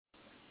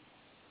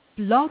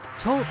Blog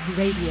Talk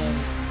Radio.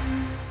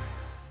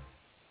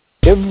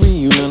 Every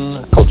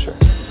human culture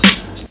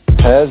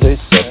has a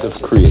set of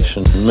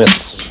creation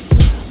myths,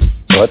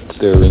 but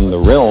they're in the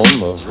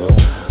realm of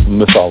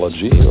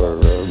mythology or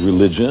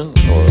religion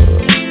or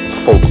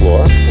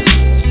folklore,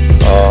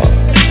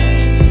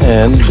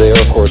 and they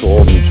are, of course,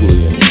 all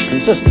mutually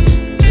inconsistent.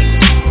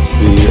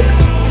 The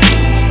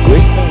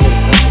great thing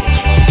is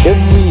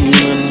every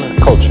human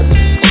culture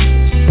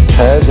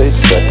has a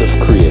set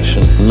of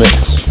creation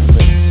myths.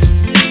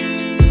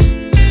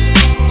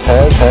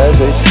 Has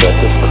a set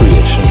of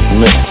creation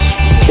myths.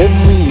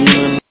 Every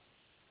human.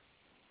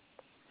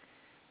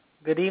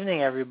 Good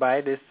evening,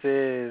 everybody. This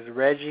is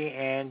Reggie,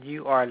 and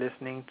you are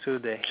listening to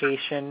the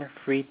Haitian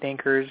FREE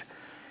Thinkers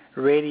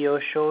radio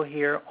show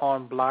here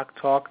on Blog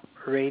Talk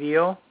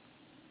Radio.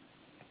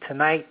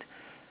 Tonight,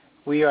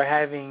 we are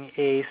having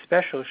a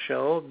special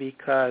show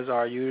because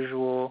our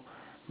usual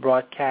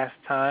broadcast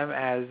time,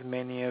 as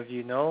many of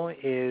you know,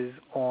 is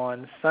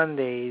on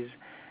Sundays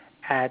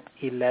at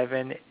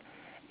 11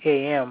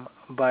 a.m.,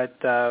 but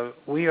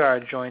we are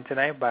joined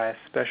tonight by a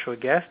special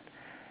guest,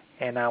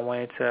 and I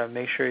wanted to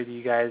make sure that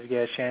you guys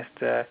get a chance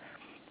to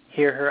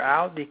hear her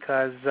out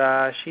because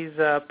she's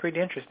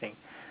pretty interesting.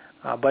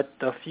 But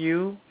a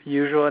few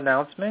usual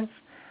announcements.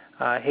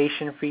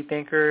 Haitian Free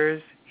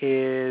Thinkers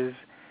is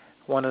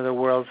one of the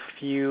world's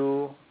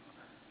few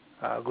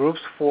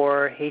groups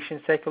for Haitian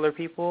secular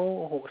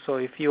people. So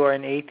if you are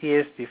an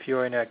atheist, if you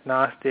are an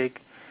agnostic,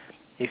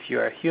 if you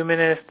are a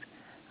humanist,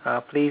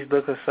 please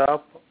look us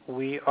up.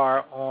 We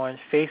are on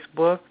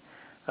Facebook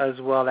as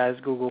well as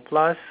Google+.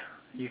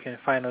 You can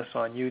find us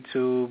on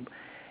YouTube,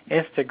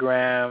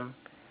 Instagram.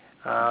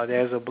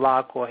 There's a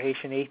blog called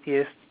Haitian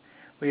Atheist.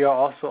 We are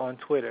also on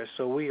Twitter.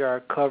 So we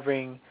are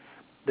covering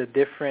the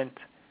different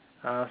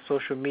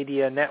social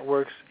media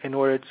networks in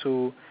order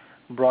to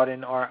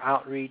broaden our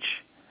outreach.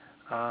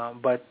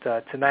 But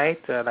tonight,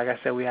 like I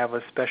said, we have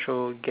a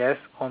special guest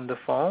on the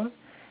phone,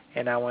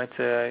 and I wanted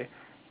to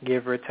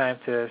give her time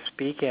to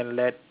speak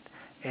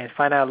and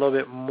find out a little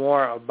bit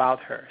more about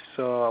her.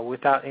 So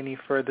without any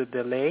further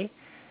delay,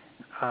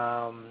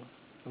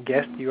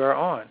 guest, you are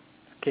on.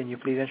 Can you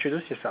please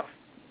introduce yourself?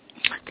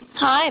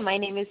 Hi, my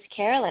name is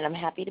Carolyn. I'm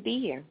happy to be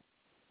here.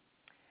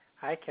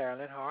 Hi,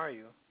 Carolyn. How are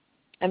you?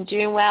 I'm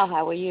doing well.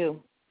 How are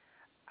you?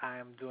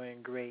 I'm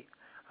doing great.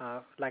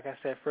 Like I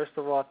said, first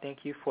of all,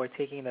 thank you for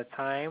taking the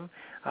time.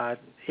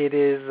 It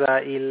is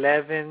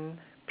 11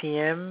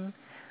 p.m.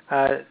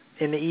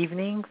 In the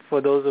evening for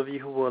those of you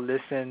who will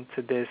listen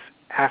to this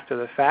after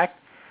the fact.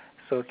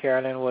 So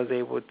Carolyn was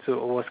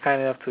kind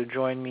enough to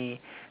join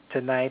me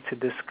tonight to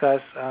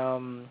discuss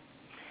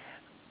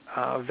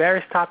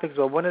various topics.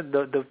 But one of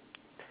the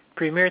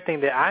premier thing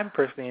that I'm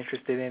personally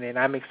interested in and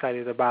I'm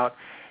excited about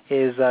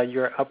is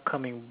your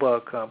upcoming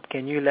book.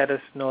 Can you let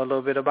us know a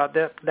little bit about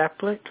that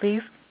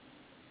please?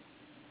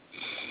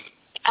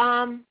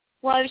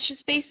 Well, it's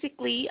just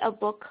basically a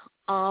book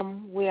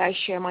where I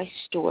share my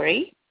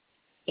story,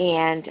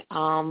 and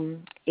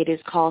it is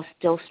called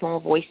Still Small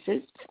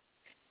Voices,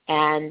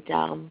 and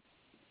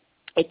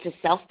it's a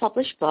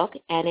self-published book,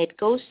 and it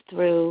goes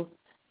through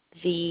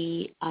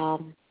the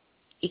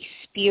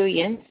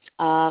experience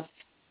of,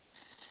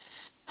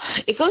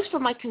 it goes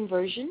from my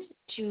conversion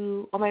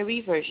or my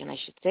reversion, I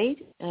should say,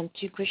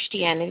 to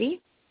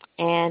Christianity,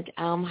 and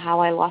how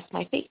I lost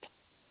my faith.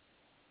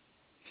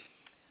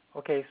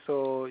 Okay,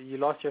 so you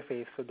lost your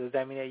faith, so does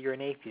that mean that you're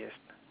an atheist?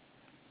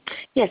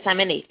 Yes, I'm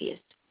an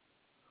atheist.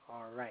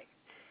 All right.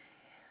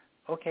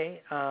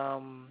 Okay,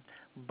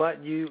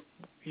 but you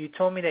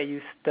told me that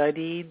you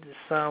studied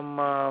some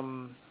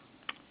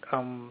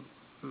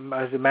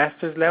as a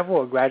master's level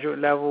or graduate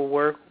level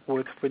work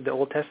with the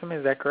Old Testament.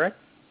 Is that correct?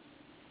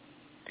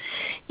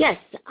 Yes,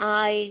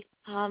 I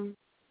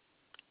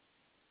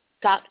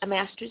got a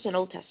master's in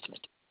Old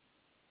Testament.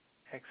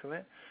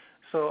 Excellent.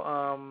 So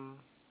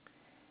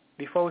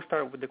before we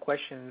start with the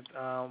questions,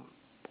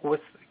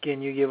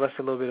 can you give us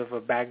a little bit of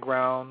a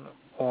background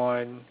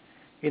on,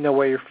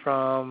 where you're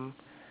from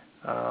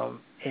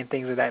and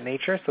things of that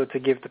nature, so to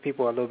give the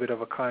people a little bit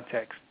of a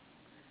context?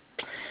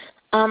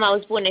 I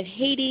was born in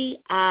Haiti.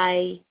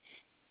 I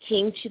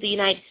came to the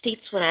United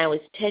States when I was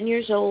 10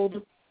 years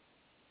old.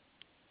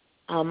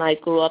 I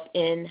grew up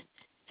in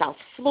South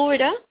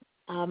Florida,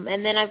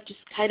 and then I've just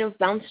kind of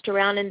bounced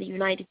around in the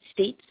United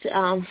States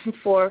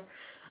for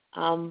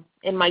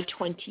in my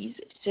 20s.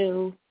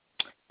 So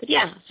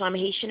I'm a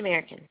Haitian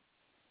American.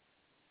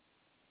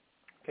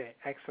 Okay,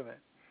 excellent.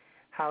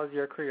 How's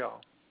your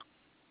Creole?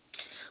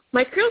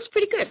 My Creole's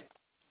pretty good.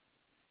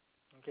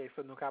 Okay,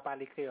 so nous ka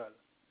parler Creole.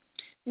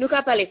 Nous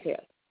ka parler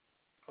Creole.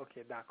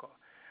 Okay, d'accord.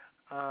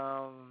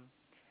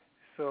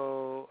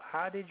 So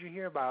how did you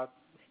hear about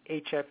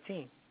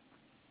HFT?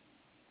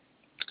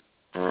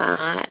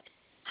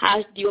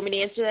 How do you want me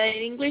to answer that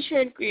in English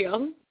or in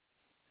Creole?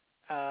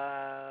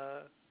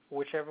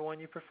 Whichever one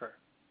you prefer.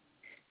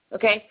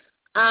 Okay.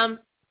 I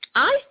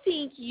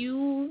think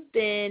you've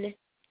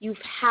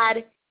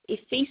had a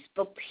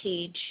Facebook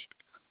page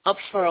up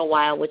for a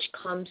while, which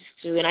comes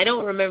through, and I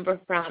don't remember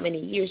for how many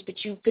years,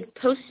 but you've been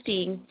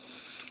posting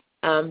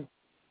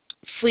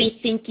free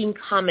thinking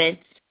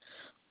comments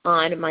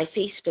on my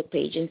Facebook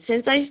page. And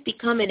since I've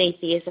become an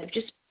atheist, I've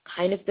just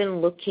kind of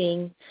been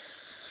looking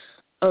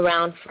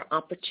around for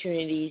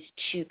opportunities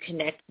to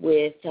connect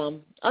with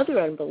other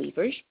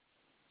unbelievers.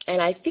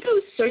 And I think I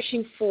was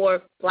searching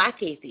for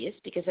black atheists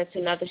because that's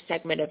another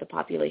segment of the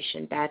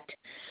population that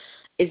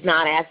is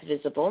not as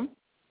visible.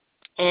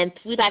 And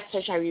through that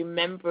search, I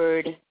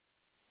remembered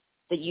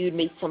that you had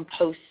made some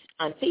posts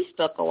on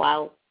Facebook a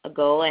while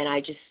ago, and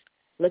I just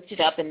looked it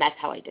up, and that's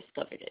how I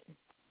discovered it.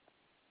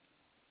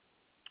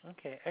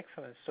 Okay,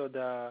 excellent. So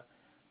the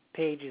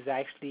page is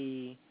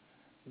actually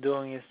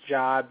doing its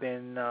job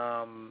in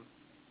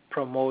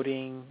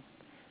promoting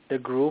the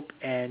group,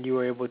 and you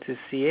were able to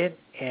see it,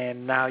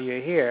 and now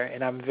you're here,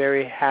 and I'm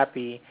very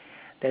happy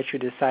that you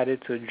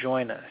decided to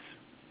join us.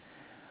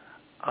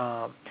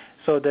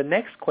 So the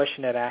next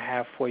question that I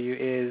have for you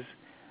is,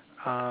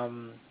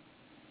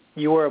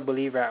 you were a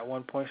believer at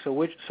one point,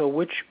 so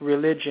which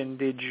religion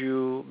did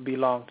you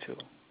belong to?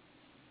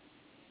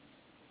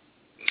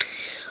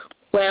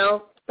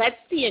 Well, that's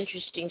the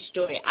interesting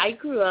story. I've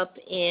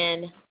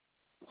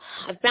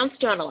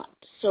bounced around a lot.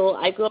 So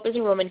I grew up as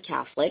a Roman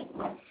Catholic,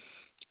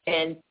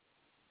 and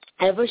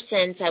ever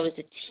since I was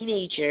a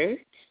teenager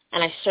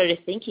and I started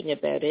thinking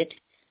about it,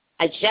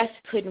 I just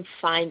couldn't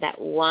find that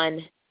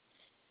one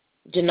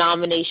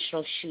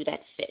denominational shoe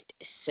that fit.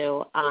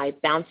 So I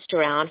bounced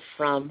around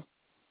from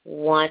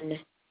one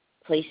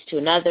place to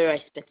another.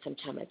 I spent some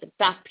time as a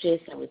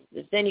Baptist. I was at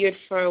the Vineyard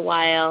for a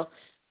while,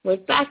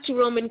 went back to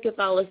Roman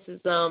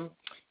Catholicism,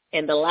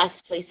 and the last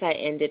place I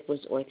ended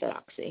was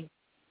Orthodoxy.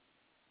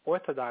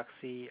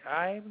 Orthodoxy,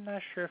 I'm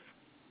not sure if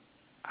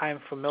I'm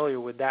familiar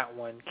with that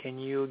one. Can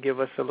you give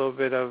us a little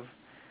bit of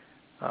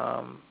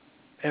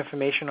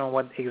information on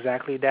what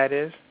exactly that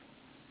is?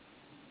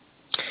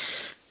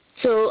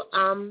 So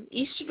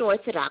Eastern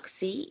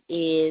Orthodoxy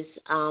is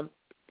an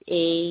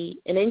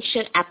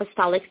ancient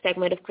apostolic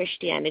segment of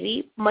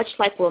Christianity, much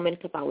like Roman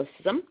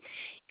Catholicism.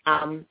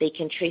 They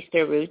can trace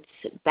their roots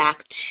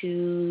back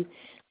to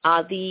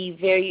the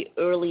very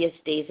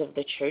earliest days of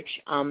the church,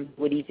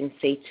 would even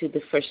say to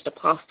the first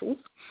apostles.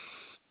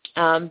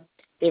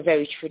 They're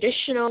very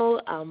traditional.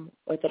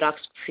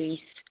 Orthodox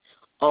priests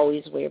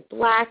always wear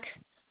black.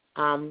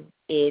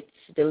 The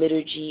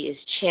liturgy is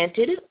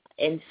chanted.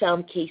 In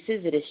some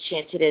cases, it is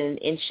chanted in an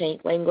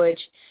ancient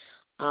language,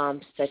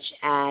 such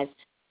as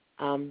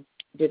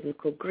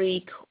Biblical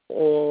Greek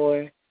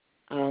or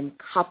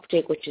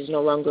Coptic, which is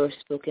no longer a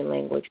spoken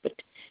language, but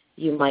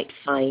you might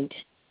find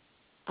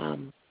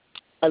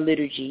a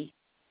liturgy,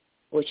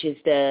 which is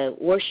the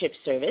worship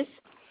service,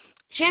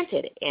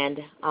 chanted in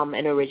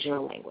an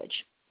original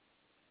language.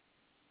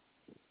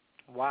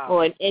 Wow.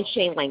 Or an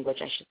ancient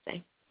language, I should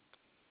say.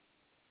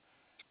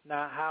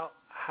 Now,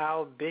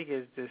 how big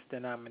is this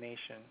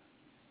denomination?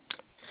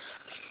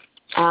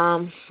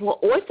 Well,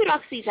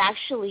 Orthodoxy is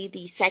actually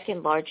the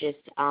second largest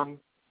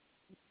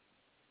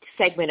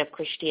segment of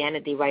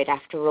Christianity right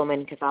after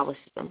Roman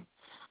Catholicism.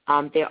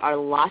 There are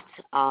lots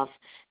of,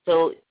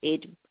 you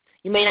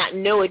may not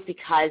know it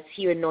because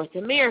here in North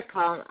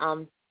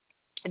America,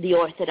 the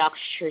Orthodox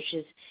Church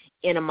is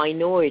in a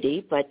minority,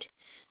 but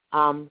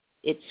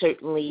it's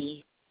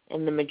certainly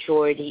in the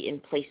majority in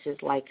places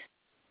like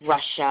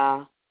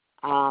Russia.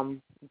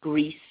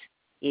 Greece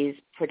is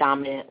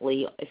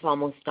predominantly, if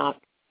almost not,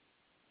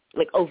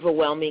 like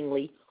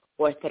overwhelmingly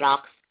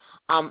Orthodox.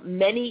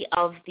 Many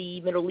of the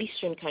Middle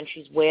Eastern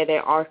countries where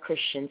there are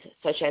Christians,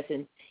 such as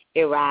in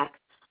Iraq,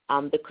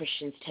 the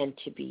Christians tend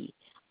to be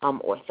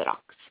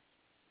Orthodox.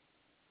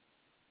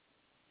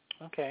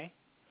 Okay.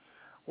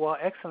 Well,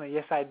 excellent.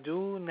 Yes, I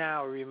do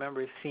now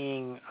remember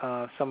seeing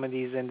some of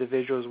these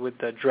individuals with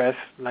the dress,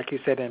 like you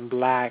said, in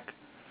black,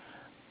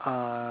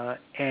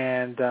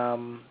 and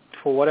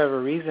for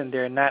whatever reason,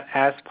 they're not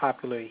as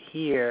popular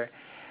here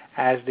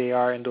as they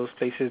are in those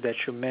places that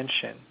you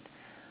mentioned.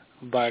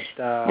 But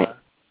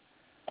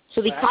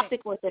so the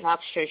Coptic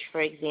Orthodox Church,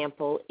 for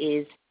example,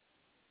 is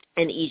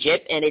in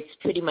Egypt, and it's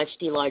pretty much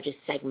the largest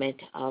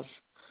segment of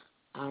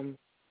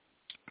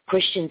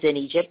Christians in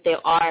Egypt.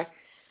 There are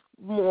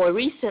more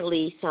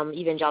recently some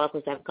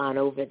evangelicals that have gone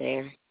over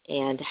there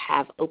and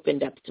have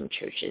opened up some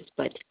churches,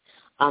 but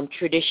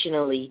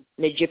traditionally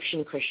an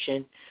Egyptian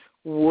Christian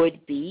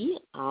would be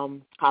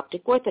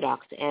Coptic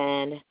Orthodox.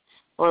 And,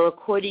 well,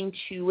 according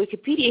to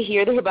Wikipedia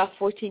here, there are about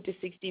 14 to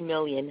 60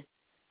 million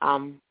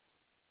Coptic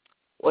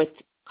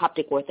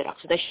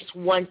Orthodox. So that's just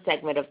one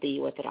segment of the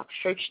Orthodox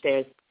Church.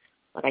 There's,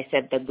 like I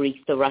said, the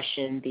Greek, the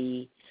Russian,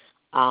 the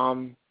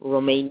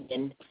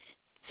Romanian,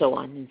 so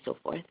on and so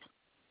forth.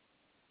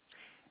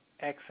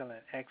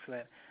 Excellent,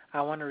 excellent.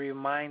 I want to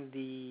remind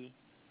the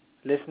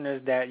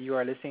listeners that you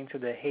are listening to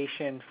the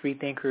Haitian Free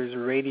Thinkers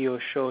radio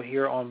show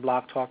here on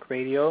Blog Talk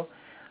Radio.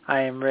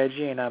 I am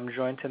Reggie, and I'm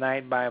joined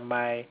tonight by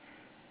my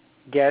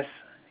guest,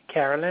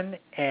 Carolyn,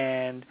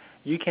 and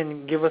you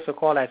can give us a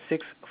call at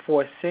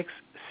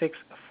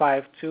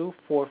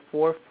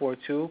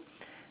 646-652-4442.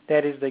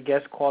 That is the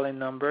guest calling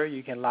number.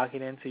 You can lock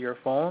it into your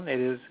phone. It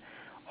is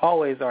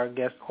always our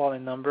guest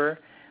calling number.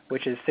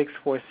 which is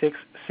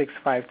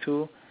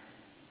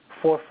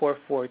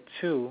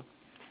 646-652-4442.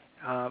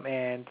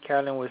 And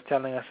Carolyn was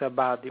telling us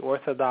about the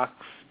Orthodox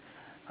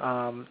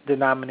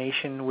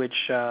denomination, which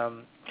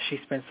she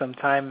spent some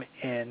time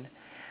in.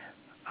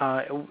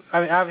 I mean,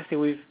 obviously,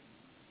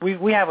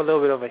 we have a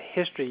little bit of a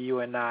history, you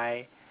and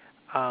I.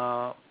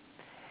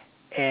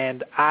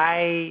 And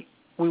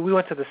we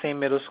went to the same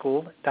middle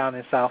school down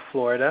in South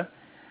Florida,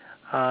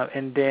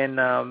 and then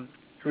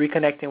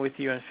reconnecting with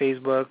you on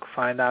Facebook,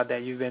 find out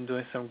that you've been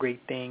doing some great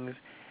things.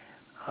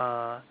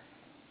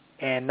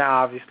 And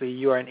now, obviously,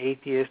 you are an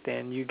atheist,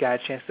 and you got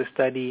a chance to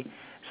study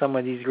some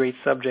of these great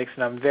subjects,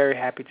 and I'm very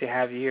happy to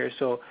have you here.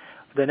 So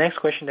the next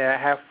question that I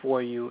have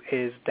for you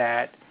is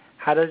that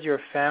how does your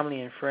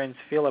family and friends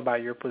feel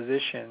about your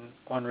position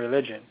on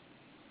religion?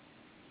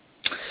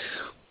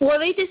 Well,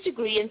 they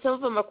disagree, and some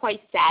of them are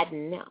quite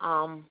saddened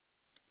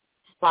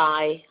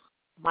by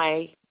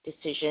my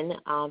decision.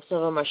 Some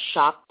of them are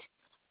shocked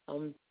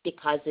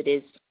because it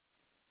is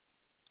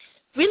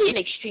really an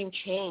extreme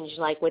change.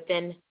 Like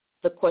within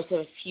the course of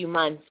a few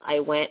months, I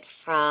went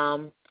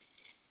from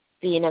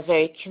being a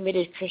very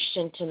committed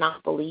Christian to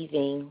not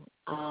believing,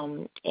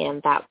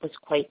 and that was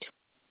quite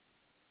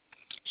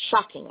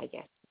shocking, I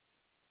guess,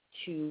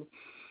 to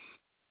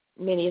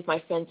many of my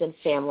friends and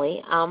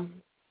family.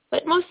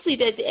 But mostly,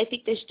 I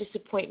think there's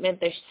disappointment,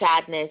 there's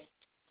sadness,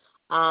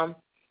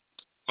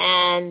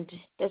 and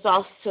there's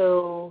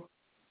also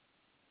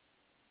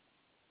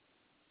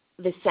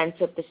the sense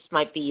that this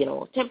might be,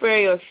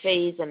 temporary or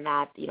phase, and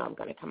that, I'm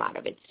going to come out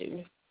of it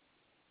soon.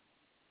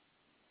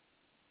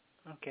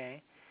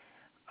 Okay.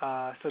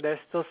 So there's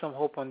still some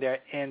hope on their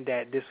end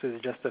that this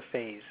was just a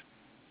phase.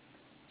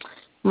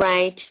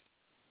 Right.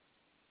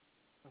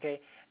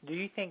 Okay. Do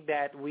you think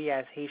that we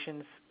as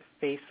Haitians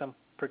face some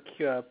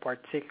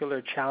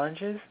particular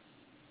challenges?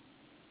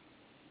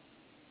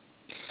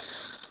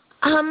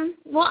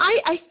 Well,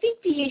 I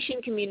think the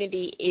Haitian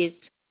community is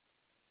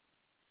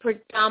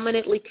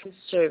predominantly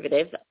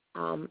conservative.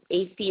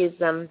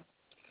 Atheism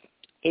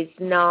is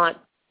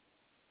not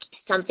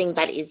something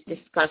that is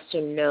discussed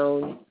or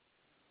known.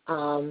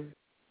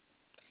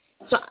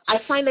 So I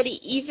find that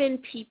even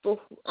people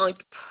who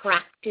aren't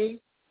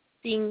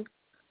practicing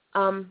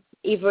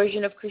a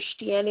version of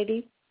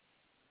Christianity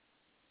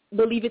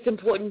believe it's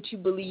important to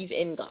believe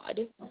in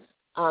God.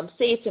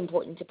 Say it's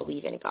important to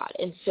believe in God.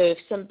 And so if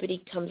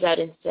somebody comes out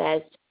and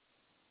says,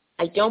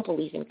 I don't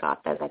believe in God,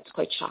 that's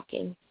quite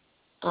shocking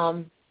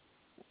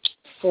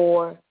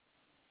for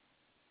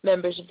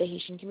members of the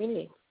Haitian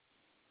community.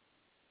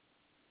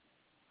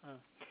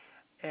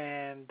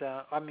 And,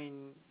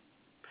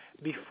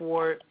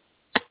 before,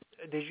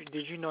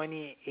 did you know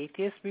any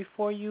atheists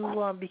before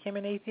you became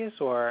an atheist,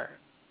 or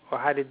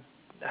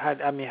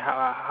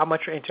how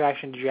much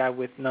interaction did you have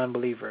with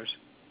non-believers?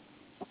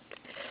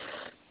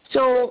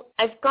 So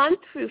I've gone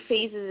through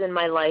phases in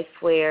my life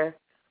where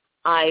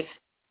I've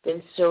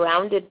been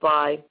surrounded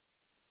by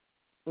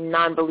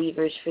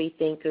non-believers, free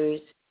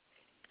thinkers,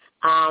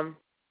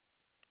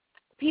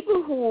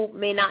 people who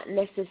may not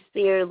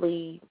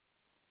necessarily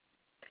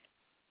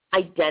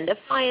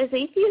identify as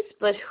atheists,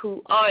 but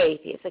who are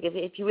atheists, like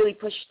if you really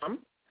push them.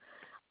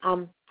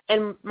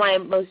 And my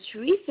most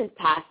recent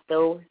past,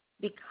 though,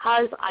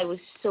 because I was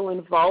so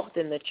involved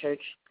in the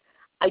church,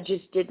 I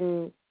just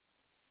didn't,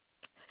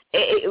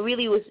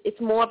 it's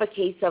more of a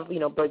case of,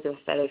 birds of a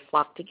feather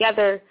flock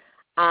together.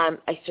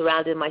 I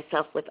surrounded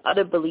myself with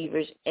other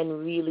believers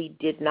and really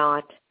did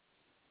not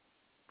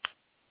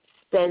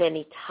spend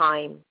any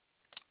time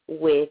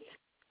with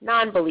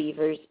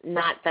non-believers.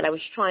 Not that I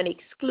was trying to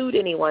exclude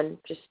anyone,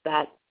 just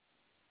that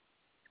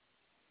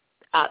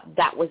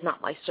that was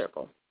not my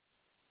circle.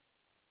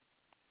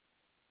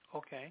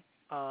 Okay.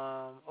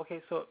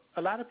 So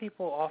a lot of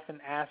people often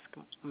ask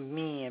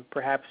me, and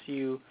perhaps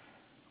you,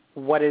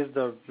 what is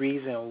the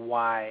reason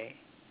why,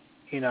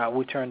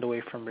 we turned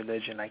away from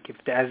religion? Like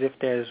as if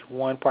there's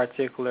one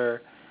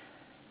particular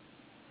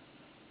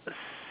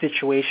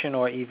situation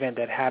or event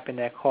that happened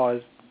that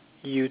caused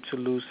you to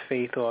lose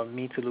faith or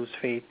me to lose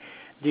faith.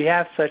 Do you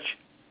have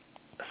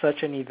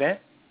such an event,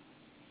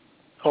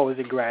 or was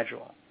it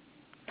gradual?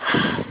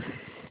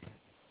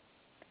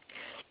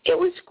 It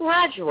was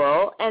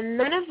gradual, and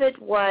none of it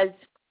was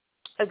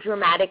a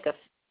dramatic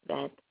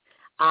event.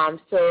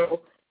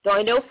 So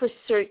I know for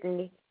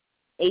certain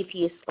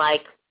atheists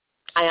like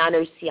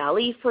Ayana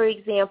Ali, for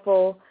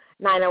example,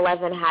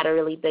 9/11 had a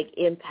really big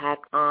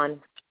impact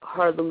on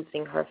her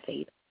losing her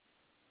faith.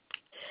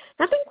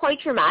 Nothing quite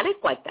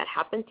dramatic like that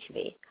happened to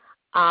me.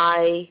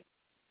 I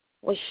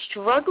was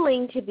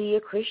struggling to be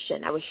a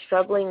Christian. I was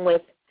struggling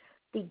with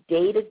the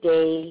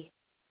day-to-day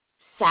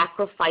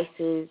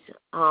sacrifices,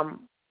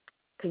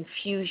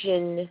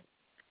 confusion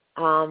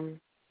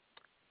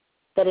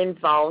that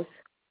involves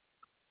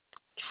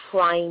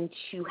trying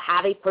to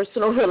have a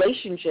personal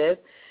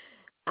relationship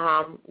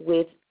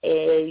with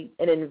an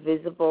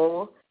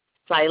invisible,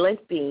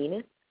 silent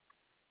being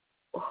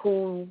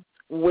whose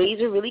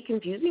ways are really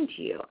confusing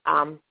to you.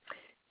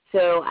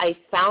 So I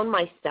found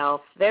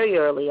myself very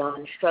early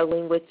on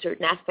struggling with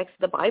certain aspects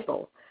of the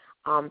Bible.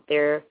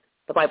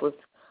 The the Bible is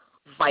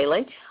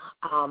violent.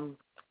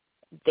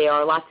 There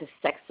are lots of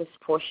sexist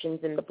portions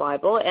in the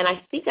Bible. And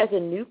I think as a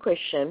new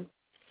Christian,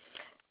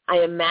 I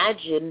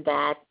imagined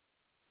that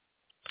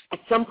at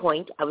some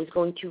point I was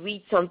going to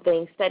read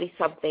something, study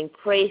something,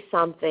 pray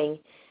something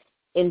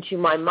into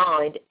my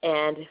mind,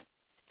 and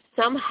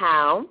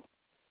somehow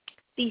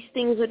these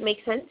things would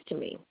make sense to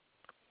me.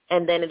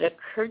 And then it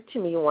occurred to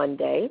me one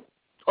day,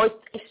 or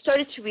I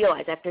started to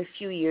realize after a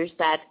few years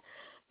that,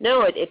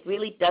 no, it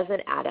really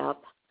doesn't add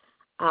up,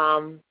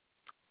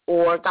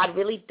 or God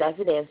really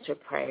doesn't answer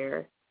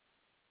prayer.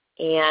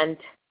 And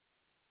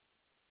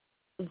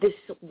this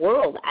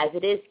world, as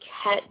it is,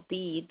 can't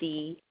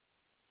be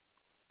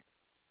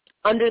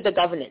under the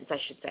governance, I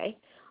should say,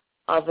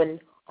 of an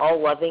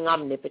all-loving,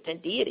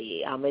 omnipotent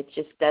deity. It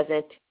just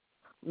doesn't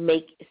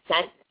make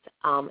sense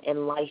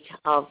in light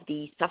of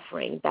the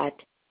suffering that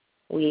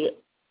we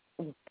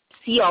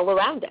see all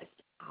around us.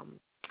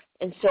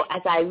 And so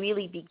as I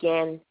really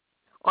began,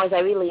 or as I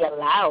really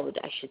allowed,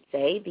 I should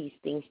say, these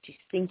things to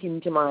sink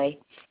into my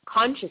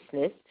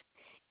consciousness,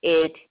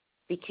 it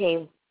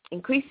became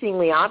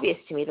increasingly obvious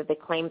to me that the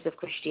claims of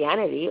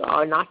Christianity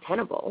are not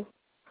tenable.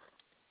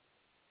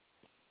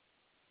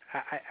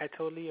 I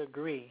totally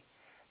agree.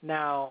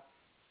 Now,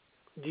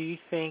 do you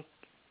think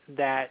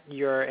that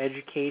your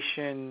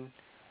education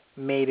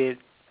made it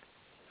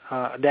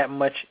that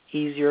much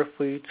easier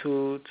for you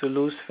to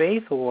lose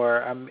faith? Or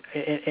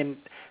and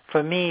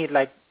for me,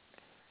 like,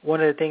 one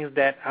of the things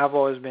that I've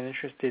always been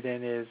interested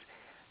in is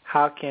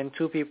how can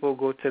two people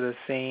go to the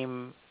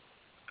same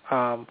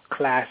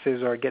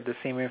classes or get the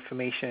same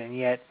information and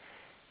yet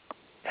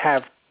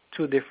have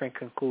two different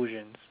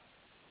conclusions?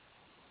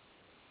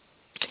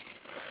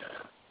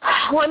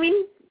 Well, I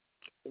mean,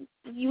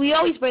 we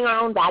always bring our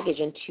own baggage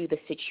into the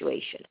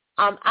situation.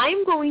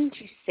 I'm going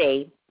to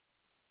say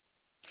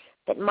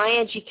that my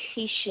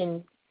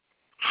education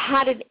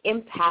had an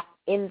impact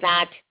in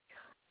that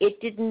it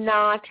did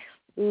not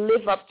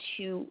live up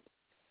to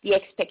the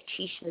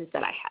expectations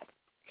that I had.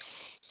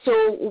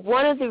 So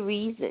one of the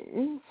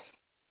reasons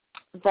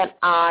that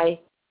I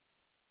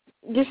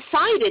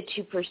decided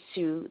to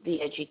pursue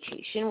the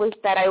education was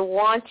that I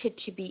wanted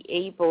to be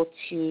able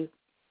to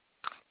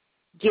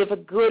give a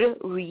good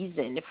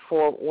reason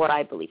for what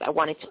I believe. I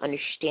wanted to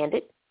understand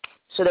it.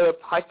 So there were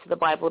parts of the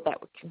Bible that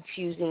were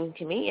confusing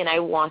to me, and I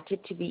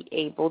wanted to be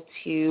able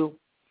to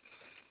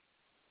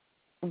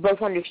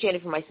both understand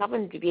it for myself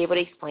and to be able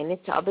to explain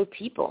it to other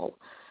people.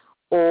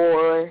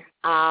 But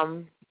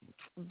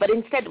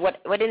instead,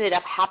 what ended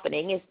up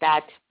happening is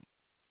that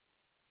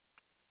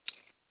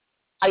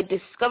I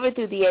discovered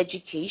through the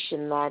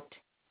education that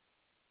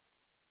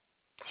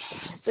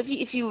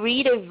if you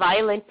read a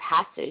violent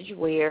passage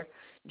where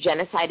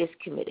genocide is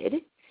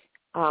committed,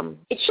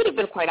 it should have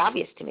been quite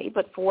obvious to me,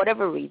 but for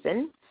whatever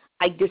reason,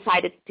 I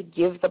decided to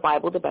give the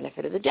Bible the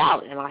benefit of the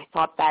doubt, and I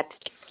thought that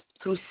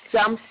through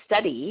some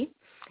study,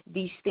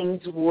 these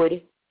things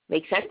would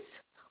make sense,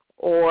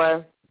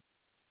 or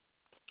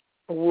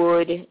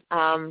would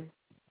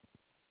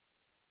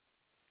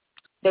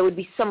there would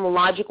be some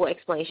logical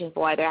explanation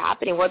for why they're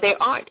happening. Well,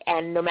 there aren't,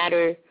 and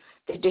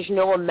there's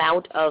no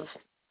amount of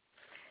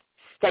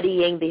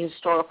studying the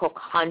historical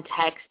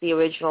context, the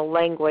original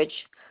language,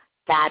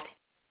 that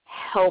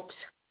helps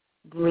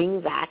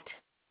bring that,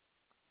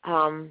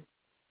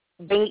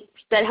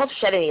 that helps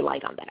shed any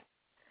light on that.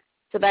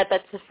 So that's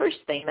the first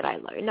thing that I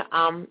learned.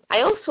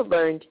 I also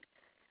learned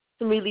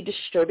some really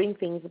disturbing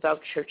things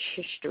about church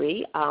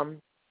history.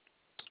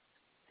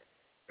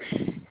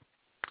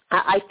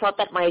 I thought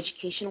that my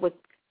education would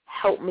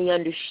help me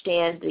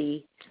understand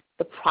the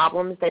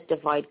problems that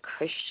divide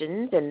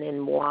Christians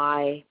and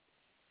why,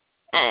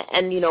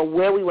 and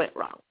where we went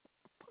wrong.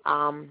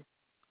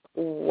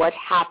 What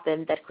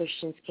happened that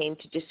Christians came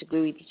to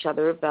disagree with each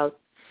other about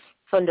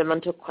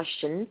fundamental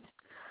questions,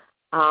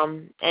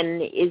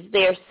 and is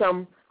there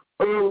some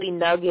early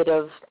nugget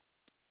of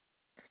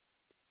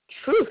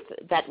truth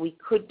that we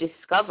could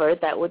discover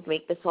that would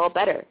make this all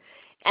better?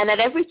 And at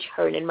every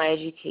turn in my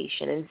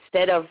education,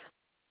 instead of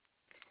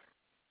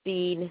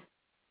being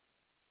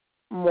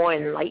more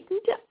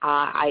enlightened,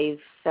 I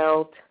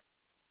felt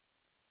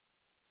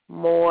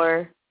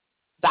more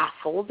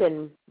baffled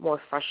and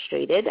more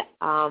frustrated.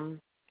 And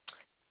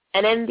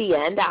in the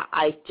end,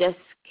 I just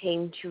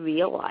came to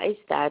realize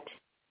that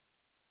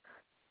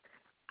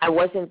I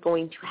wasn't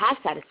going to have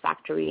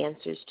satisfactory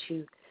answers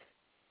to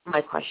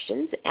my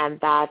questions, and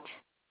that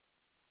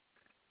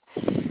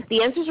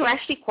the answers were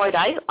actually quite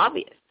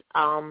obvious.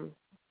 And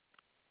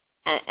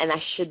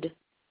I should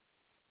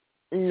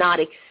not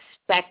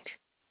expect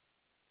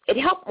it.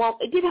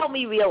 It did help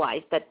me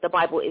realize that the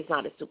Bible is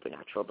not a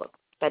supernatural book,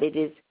 that it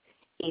is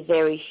a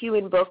very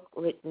human book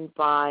written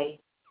by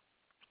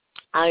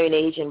Iron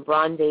Age and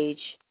Bronze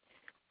Age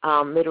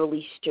Middle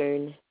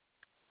Eastern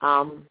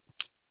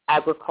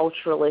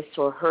agriculturalists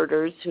or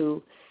herders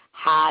who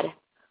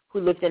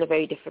lived in a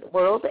very different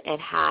world and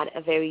had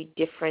a very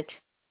different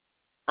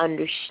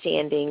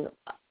understanding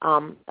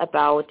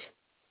about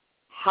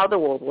how the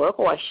world worked,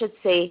 or I should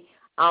say,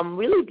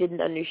 really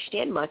didn't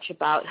understand much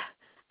about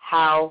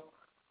how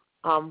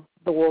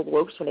the world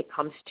works when it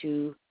comes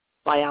to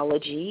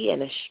biology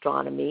and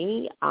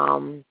astronomy,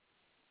 and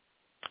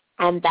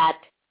that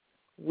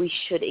we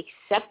should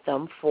accept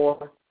them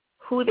for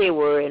who they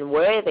were and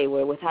where they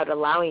were without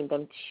allowing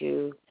them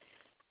to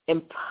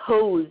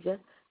impose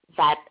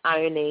that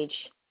Iron Age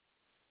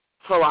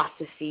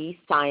philosophy,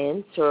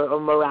 science, or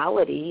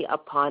morality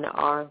upon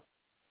our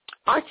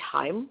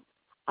time,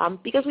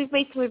 because we've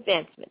made some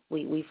advancement.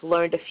 We've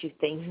learned a few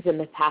things in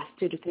the past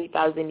 2,000 to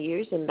 3,000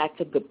 years, and that's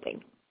a good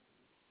thing.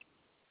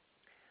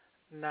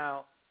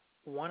 Now,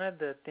 one of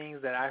the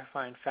things that I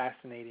find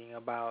fascinating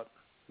about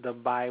the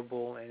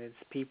Bible and its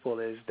people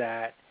is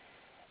that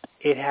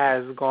it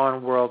has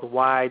gone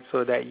worldwide,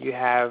 so that you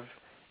have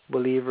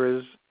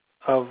believers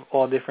of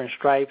all different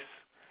stripes,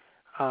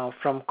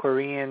 from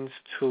Koreans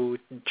to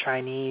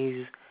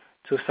Chinese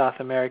to South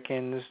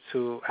Americans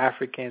to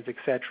Africans,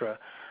 etc.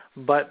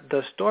 But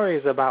the story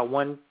is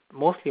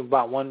mostly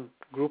about one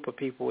group of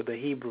people, the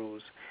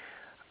Hebrews.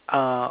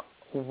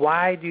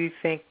 Why do you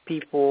think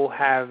people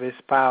have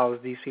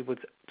espoused these people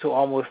to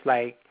almost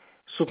like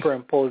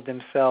superimpose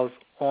themselves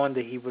on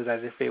the Hebrews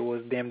as if it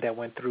was them that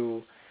went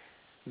through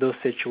those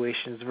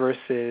situations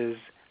versus,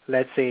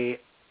 let's say,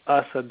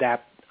 us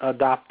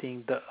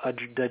adopting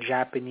the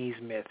Japanese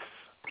myths?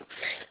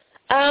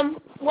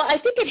 Well, I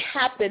think it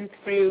happened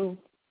through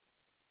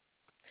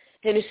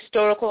an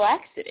historical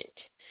accident.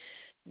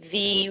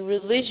 The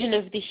religion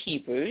of the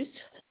Hebrews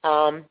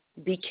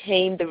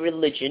became the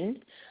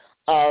religion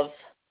of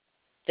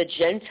the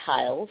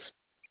Gentiles,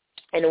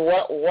 and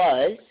what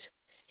was,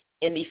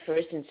 in the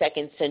 1st and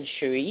 2nd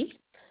century,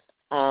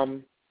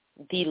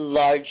 the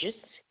largest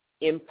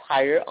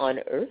empire on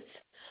earth,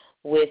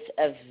 with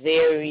a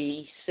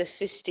very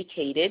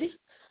sophisticated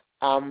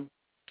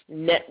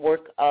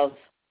network of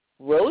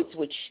roads,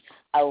 which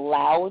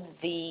allowed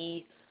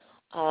the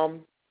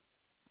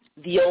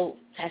Old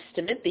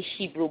Testament, the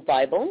Hebrew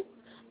Bible,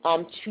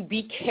 to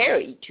be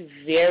carried to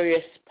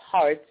various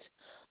parts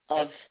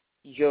of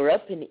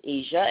Europe and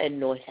Asia and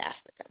North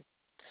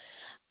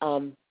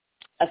Africa.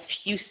 A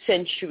few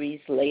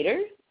centuries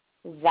later,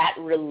 that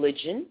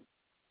religion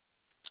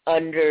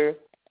under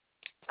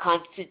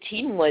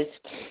Constantine was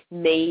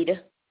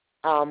made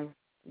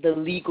the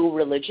legal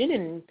religion,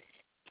 and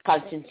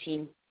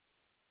Constantine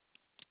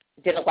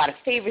did a lot of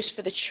favors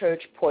for the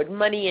church, poured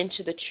money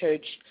into the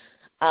church.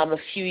 A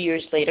few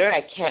years later,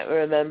 I can't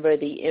remember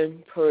the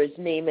emperor's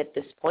name at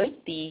this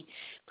point, the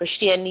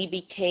Christianity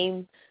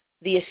became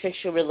the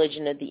official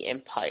religion of the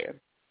empire.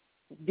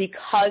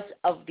 Because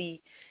of the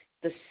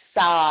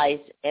size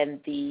and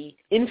the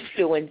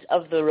influence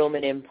of the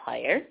Roman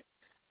Empire,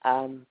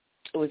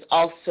 it was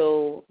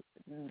also,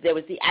 there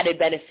was the added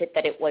benefit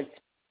that it was,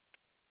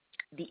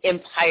 the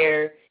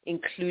empire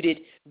included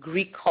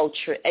Greek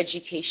culture,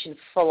 education,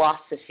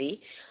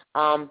 philosophy.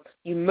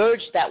 You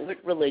merge that with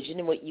religion,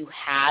 and what you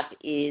have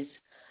is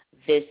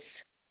this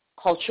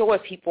culture where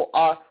people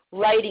are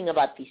writing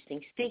about these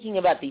things, thinking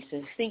about these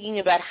things, thinking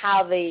about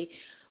how they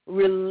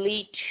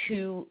relate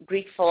to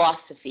Greek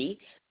philosophy.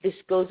 This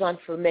goes on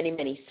for many,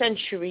 many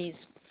centuries.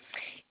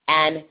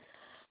 And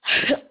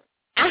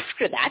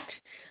after that,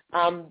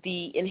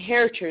 the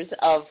inheritors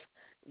of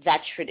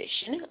that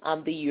tradition,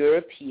 the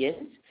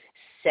Europeans,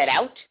 set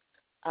out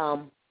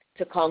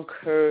to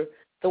conquer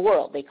the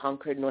world. They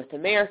conquered North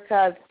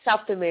America,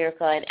 South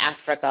America, and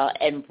Africa,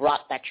 and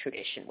brought that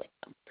tradition with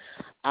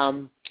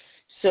them.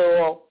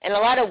 So in a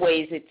lot of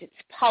ways, it's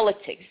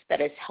politics that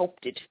has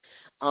helped it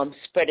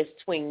spread its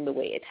wing the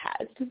way it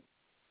has.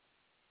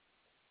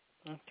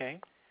 Okay.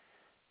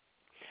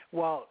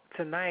 Well,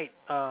 tonight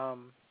I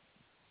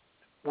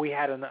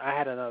had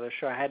another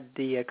show. I had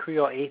the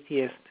Creole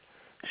Atheist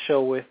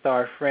show with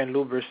our friend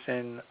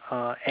Luberson,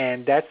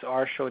 and that's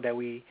our show that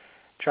we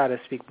try to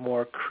speak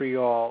more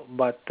Creole.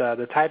 But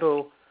the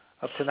title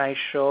of tonight's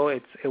show,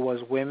 it was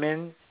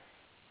Women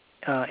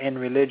and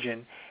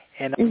Religion.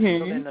 And I'm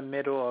still in the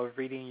middle of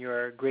reading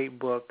your great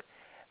book,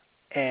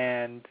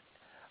 and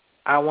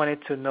I wanted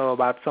to know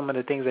about some of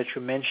the things that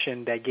you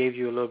mentioned that gave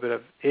you a little bit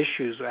of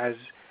issues as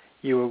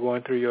you were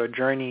going through your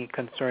journey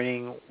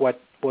concerning what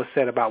was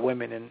said about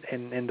women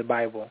in the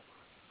Bible.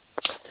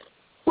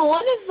 Well,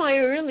 one of my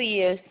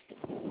earliest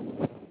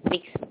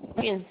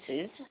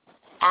experiences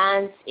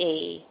as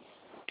a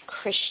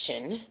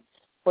Christian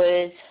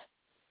was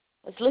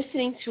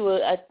listening to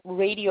a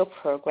radio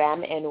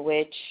program in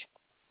which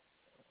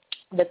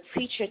the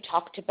preacher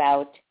talked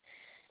about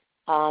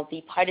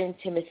the part in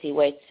Timothy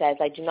where it says,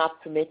 I do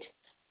not permit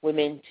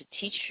women to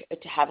teach or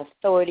to have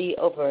authority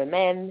over a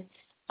man.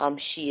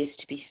 She is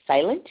to be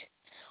silent.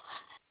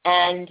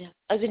 And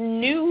as a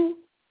new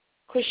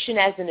Christian,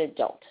 as an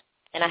adult,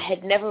 and I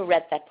had never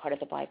read that part of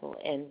the Bible,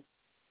 and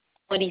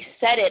when he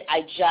said it,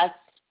 I guess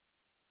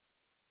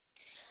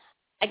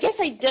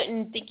I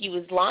didn't think he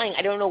was lying.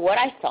 I don't know what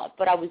I thought,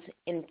 but I was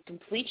in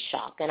complete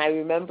shock, and I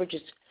remember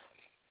just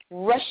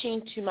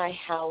rushing to my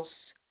house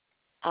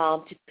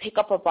to pick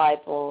up a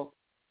Bible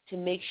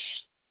to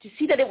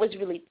see that it was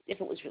really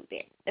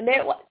there, and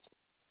there it was.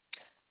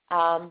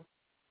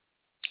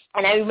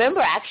 And I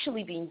remember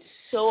actually being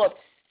so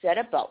upset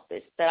about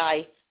this that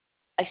I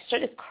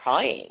started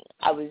crying.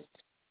 I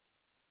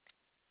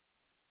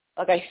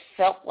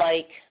felt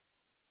like,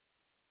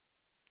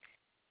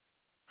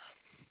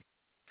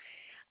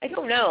 I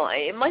don't know,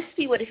 it must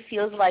be what it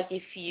feels like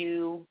if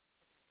you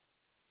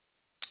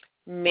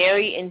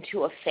marry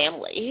into a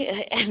family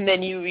and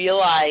then you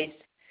realize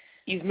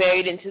you've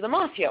married into the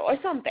mafia or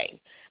something.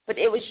 But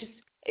it was just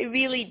a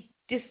really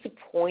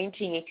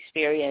disappointing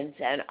experience,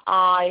 and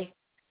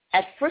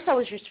at first I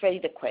was just ready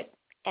to quit.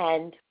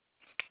 And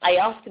I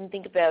often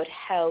think about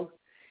how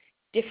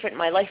different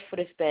my life would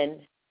have been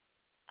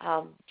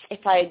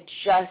if I had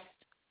just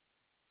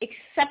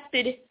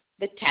accepted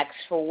the text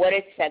for what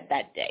it said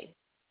that day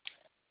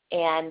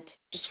and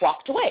just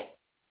walked away.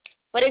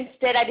 But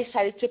instead I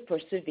decided to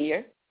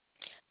persevere,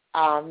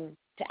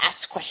 to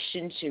ask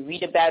questions, to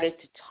read about it,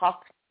 to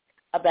talk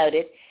about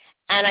it.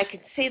 And I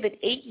can say that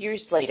 8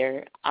 years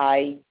later,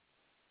 I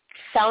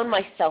found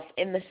myself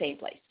in the same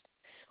place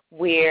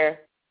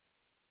where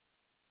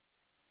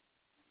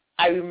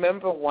I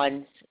remember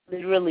once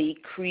literally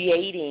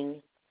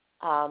creating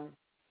a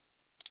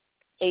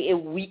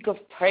week of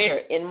prayer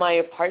in my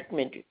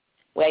apartment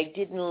where I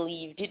didn't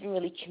leave, didn't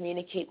really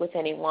communicate with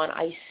anyone.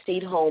 I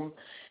stayed home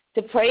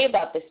to pray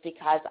about this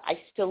because I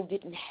still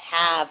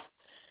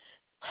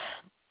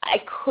I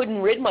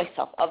couldn't rid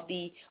myself of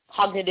the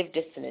cognitive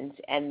dissonance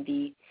and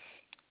the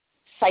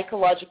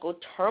psychological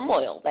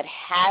turmoil that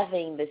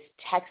having this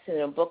text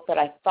in a book that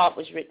I thought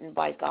was written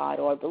by God,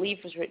 or I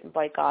believe was written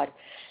by God,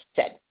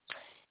 said.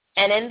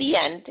 And in the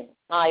end,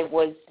 I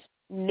was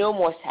no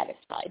more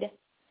satisfied.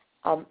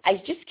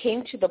 I just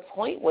came to the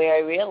point where I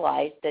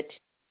realized that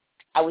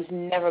I was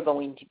never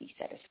going to be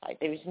satisfied.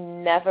 There was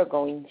never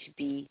going to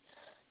be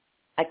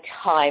a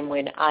time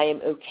when I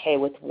am okay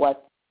with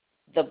what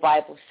the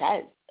Bible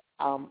says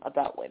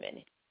about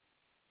women,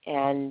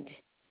 and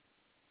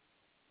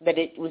that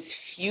it was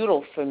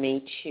futile for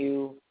me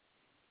to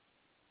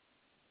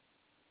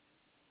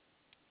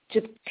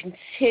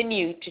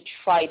continue to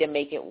try to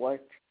make it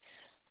work,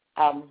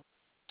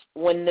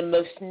 when the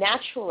most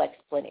natural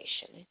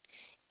explanation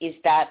is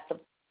that the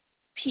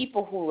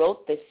people who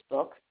wrote this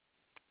book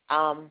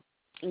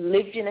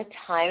lived in a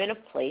time and a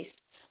place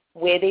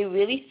where they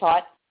really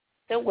thought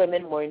that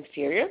women were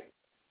inferior,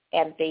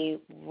 and they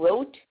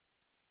wrote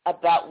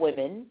about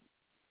women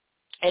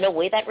in a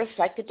way that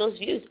reflected those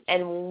views.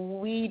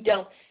 And we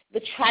don't. The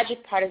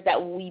tragic part is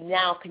that we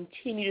now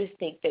continue to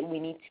think that we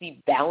need to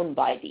be bound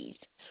by these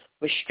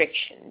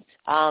restrictions,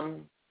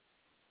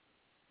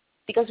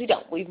 because we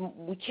don't. We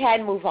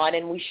can move on,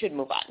 and we should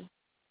move on.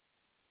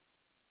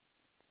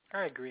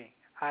 I agree.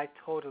 I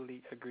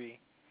totally agree.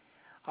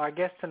 Our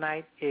guest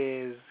tonight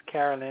is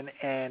Carolyn,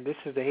 and this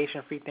is the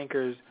Haitian Free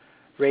Thinkers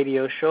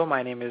radio show.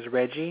 My name is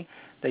Reggie.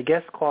 The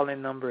guest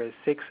call-in number is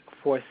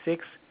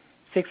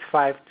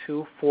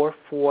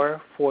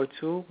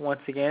 646-652-4442.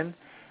 Once again,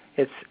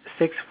 it's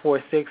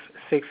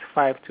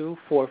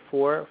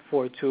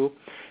 646-652-4442.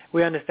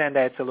 We understand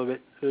that it's a little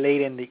bit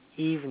late in the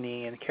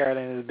evening, and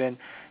Carolyn has been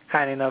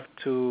kind enough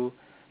to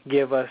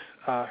give us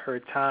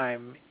her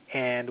time,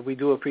 and we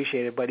do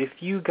appreciate it. But if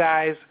you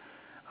guys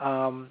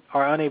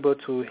are unable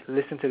to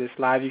listen to this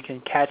live, you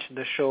can catch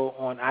the show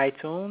on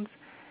iTunes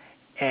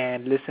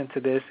and listen to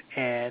this.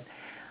 And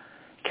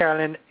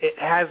Carolyn, it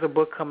has a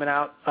book coming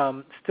out,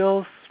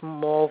 Still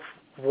Small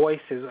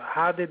Voices.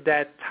 How did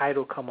that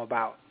title come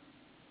about?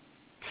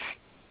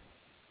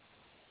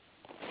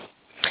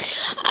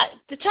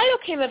 The title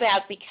came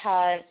about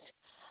because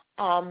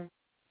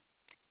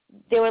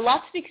there were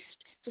lots of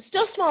so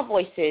Still Small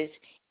Voices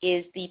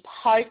is the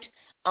part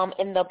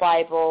in the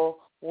Bible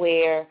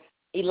where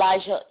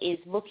Elijah is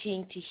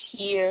looking to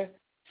hear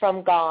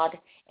from God,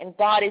 and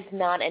God is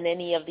not in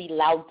any of the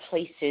loud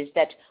places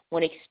that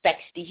one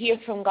expects to hear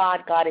from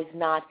God. God is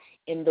not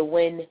in the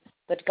wind,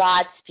 but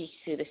God speaks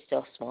through the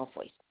still small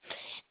voice.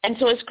 And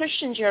so as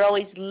Christians, you're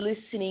always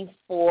listening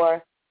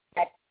for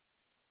that.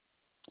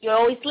 You're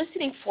always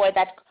listening for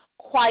that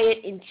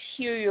quiet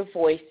interior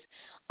voice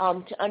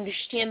to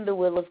understand the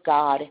will of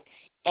God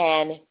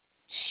and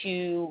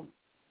to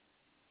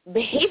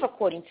behave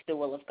according to the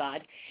will of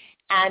God.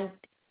 And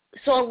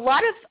so a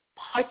lot of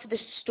parts of the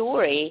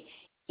story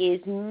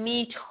is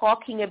me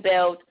talking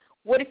about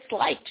what it's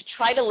like to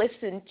try to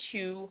listen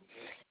to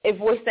a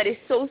voice that is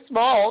so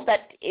small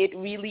that it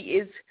really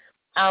is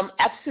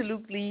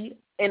absolutely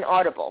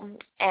inaudible.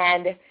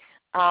 And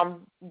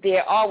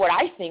there are what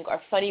I think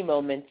are funny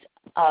moments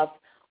of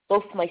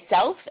both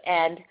myself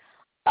and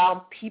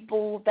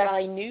people that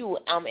I knew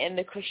in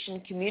the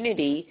Christian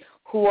community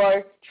who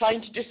are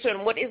trying to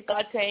discern what is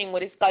God saying,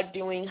 what is God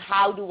doing,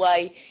 how do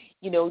I,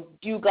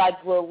 do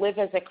God's will, live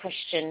as a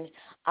Christian,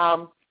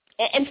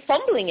 and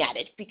fumbling at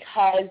it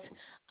because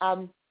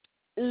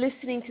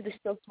listening to the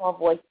still small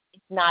voice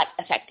is not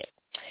effective.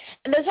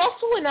 And there's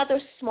also another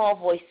small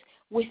voice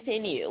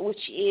within you,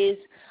 which is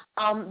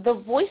the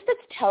voice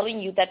that's telling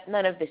you that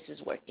none of this is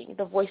working,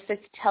 the voice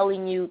that's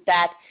telling you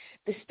that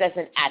this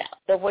doesn't add up,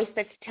 the voice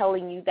that's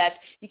telling you that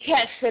you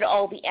can't fit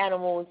all the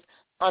animals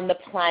on the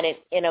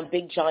planet in a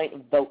big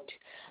giant boat.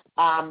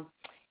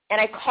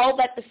 And I call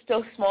that the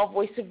still small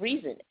voice of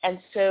reason. And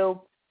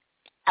so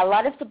a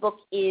lot of the book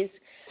is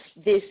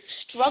this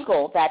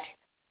struggle that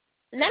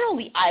not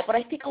only I, but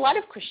I think a lot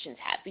of Christians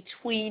have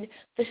between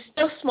the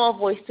still small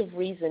voice of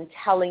reason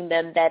telling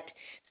them that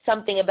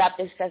something about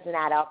this doesn't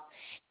add up,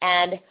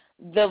 and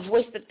the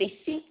voice that they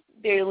think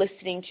they're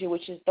listening to,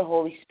 which is the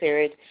Holy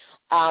Spirit,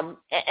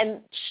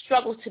 and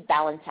struggle to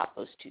balance out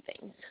those two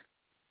things.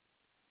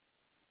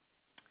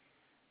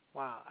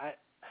 Wow,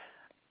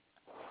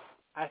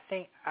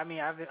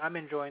 I'm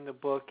enjoying the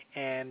book,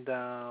 and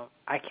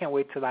I can't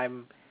wait till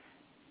I'm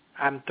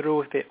through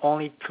with it,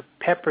 only to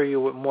pepper you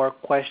with more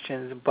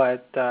questions.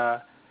 But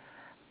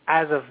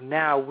as of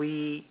now,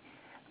 we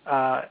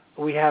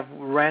have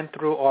ran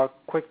through our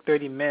quick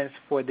 30 minutes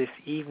for this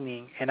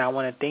evening, and I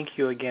want to thank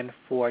you again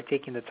for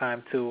taking the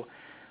time to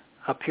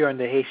appear on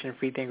the Haitian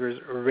Free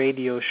Thinkers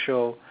radio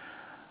show.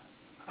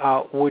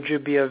 Would you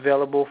be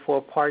available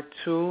for part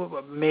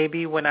 2,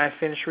 maybe when I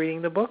finish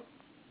reading the book?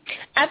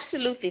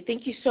 Absolutely.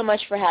 Thank you so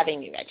much for having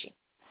me, Reggie.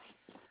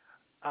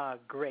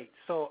 Great.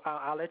 So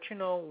I'll let you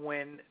know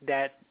when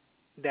that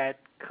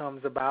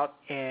comes about,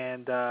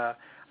 and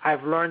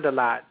I've learned a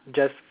lot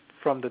just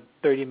from the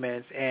 30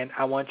 minutes, and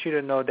I want you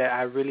to know that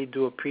I really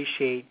do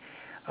appreciate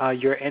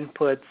your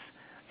inputs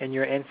and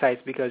your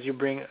insights, because you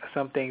bring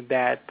something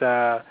that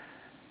a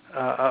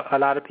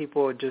lot of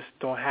people just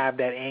don't have,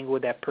 that angle,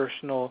 that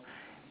personal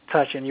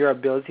touch, and your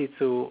ability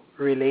to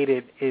relate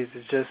it is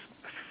just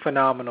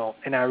phenomenal,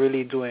 and I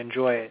really do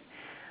enjoy it.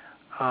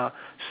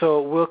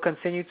 So we'll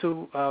continue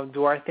to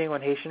do our thing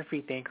on Haitian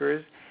Free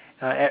Thinkers.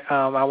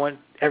 I want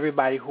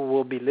everybody who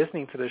will be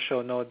listening to the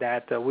show know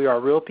that we are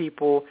real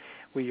people.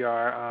 We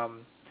are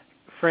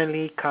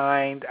friendly,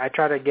 kind. I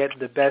try to get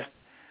the best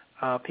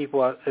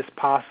people as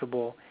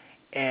possible.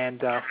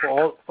 And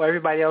for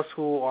everybody else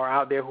who are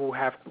out there who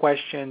have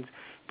questions,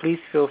 please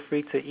feel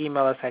free to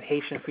email us at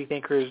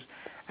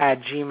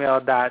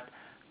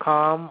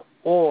HaitianFreeThinkers@gmail.com,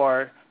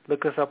 or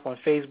look us up on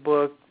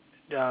Facebook,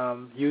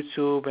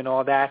 YouTube, and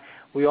all that.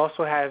 We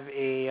also have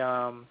a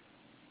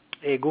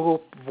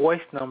Google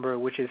Voice number,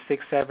 which is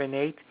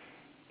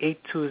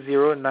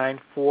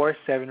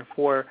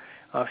 678-820-9474.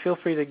 Feel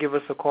free to give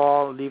us a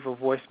call, leave a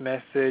voice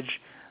message,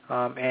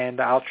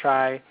 and I'll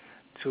try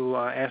to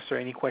answer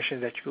any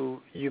questions that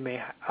you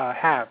may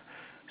have.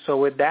 So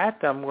with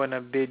that, I'm going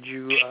to bid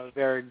you a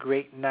very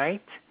great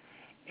night,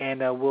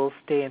 and we'll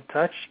stay in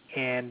touch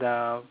and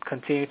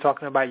continue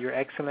talking about your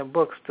excellent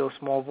book, Still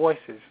Small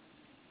Voices.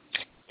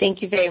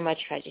 Thank you very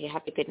much, Reggie.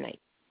 Have a good night.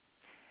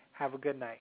 Have a good night.